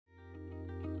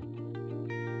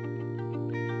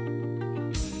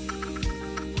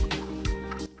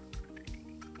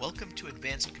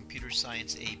Advanced Computer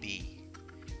Science AB.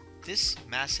 This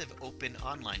massive open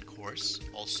online course,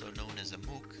 also known as a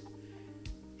MOOC,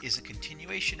 is a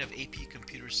continuation of AP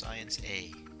Computer Science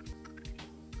A.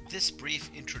 This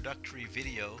brief introductory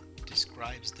video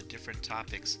describes the different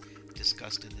topics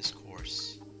discussed in this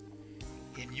course.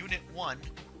 In Unit 1,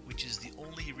 which is the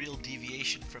only real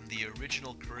deviation from the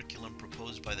original curriculum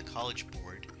proposed by the College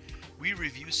Board, we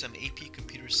review some AP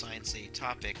Computer Science A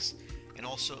topics and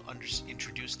also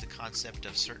introduce the concept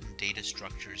of certain data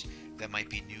structures that might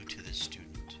be new to the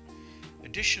student.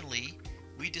 Additionally,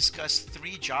 we discuss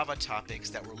 3 Java topics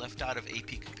that were left out of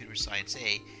AP Computer Science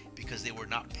A because they were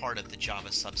not part of the Java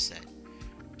subset.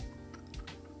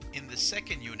 In the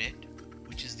second unit,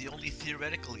 which is the only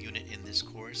theoretical unit in this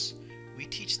course, we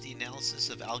teach the analysis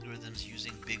of algorithms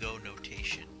using Big O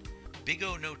notation. Big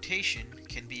O notation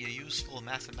can be a useful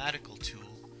mathematical tool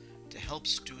to help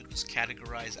students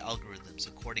categorize algorithms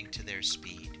according to their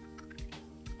speed.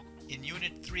 In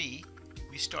Unit 3,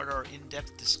 we start our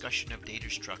in-depth discussion of data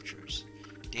structures.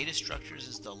 Data structures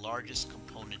is the largest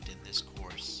component in this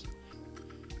course.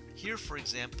 Here, for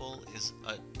example, is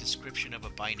a description of a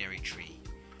binary tree.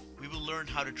 We will learn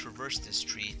how to traverse this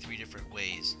tree 3 different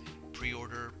ways: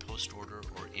 pre-order, post-order,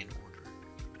 or in order.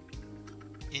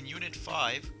 In Unit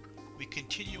 5, we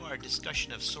continue our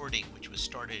discussion of sorting, which was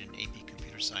started in AP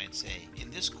Computer Science A.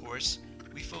 In this course,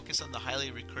 we focus on the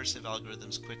highly recursive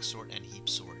algorithms quicksort and heap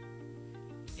sort.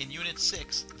 In Unit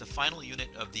 6, the final unit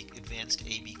of the Advanced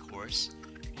AB course,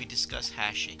 we discuss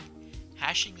hashing.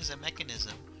 Hashing is a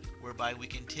mechanism whereby we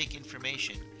can take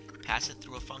information, pass it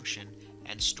through a function,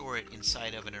 and store it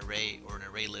inside of an array or an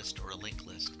array list or a linked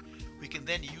list. We can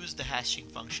then use the hashing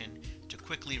function to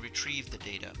quickly retrieve the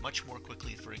data, much more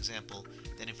quickly, for example,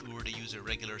 than if we were to use a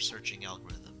regular searching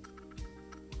algorithm.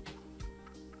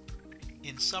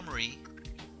 In summary,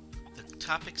 the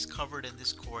topics covered in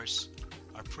this course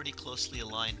are pretty closely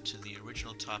aligned to the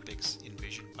original topics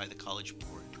envisioned by the College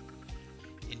Board.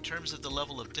 In terms of the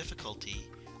level of difficulty,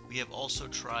 we have also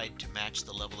tried to match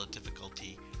the level of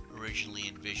difficulty originally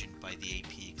envisioned by the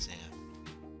AP exam.